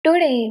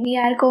Today we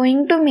are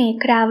going to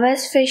make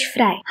Ravas Fish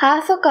Fry.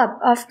 Half a cup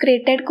of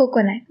grated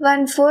coconut,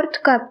 1/4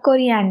 cup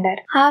coriander,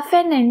 half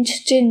an inch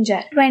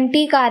ginger,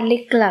 20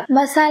 garlic cloves.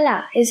 Masala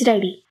is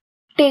ready.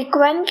 Take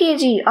 1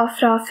 kg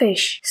of raw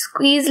fish.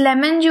 Squeeze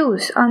lemon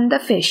juice on the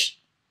fish.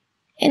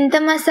 In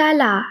the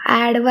masala,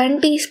 add 1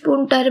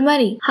 teaspoon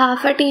turmeric,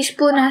 half a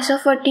teaspoon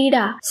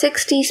asafoetida,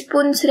 6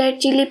 teaspoons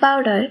red chili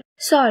powder,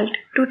 salt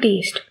to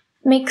taste.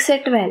 Mix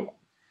it well.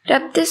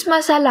 Rub this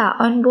masala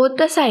on both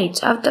the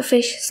sides of the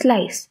fish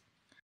slice.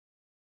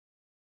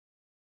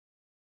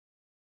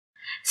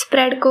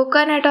 Spread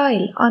coconut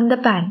oil on the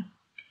pan.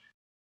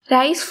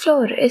 Rice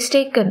flour is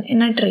taken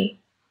in a tray.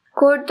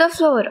 Coat the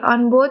flour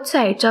on both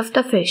sides of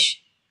the fish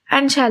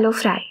and shallow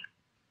fry.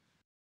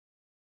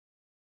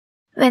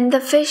 When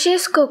the fish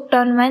is cooked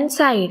on one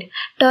side,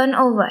 turn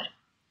over.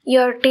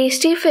 Your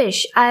tasty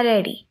fish are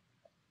ready.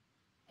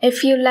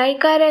 If you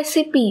like our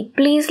recipe,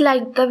 please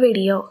like the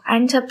video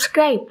and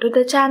subscribe to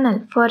the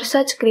channel for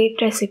such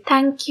great recipes.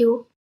 Thank you.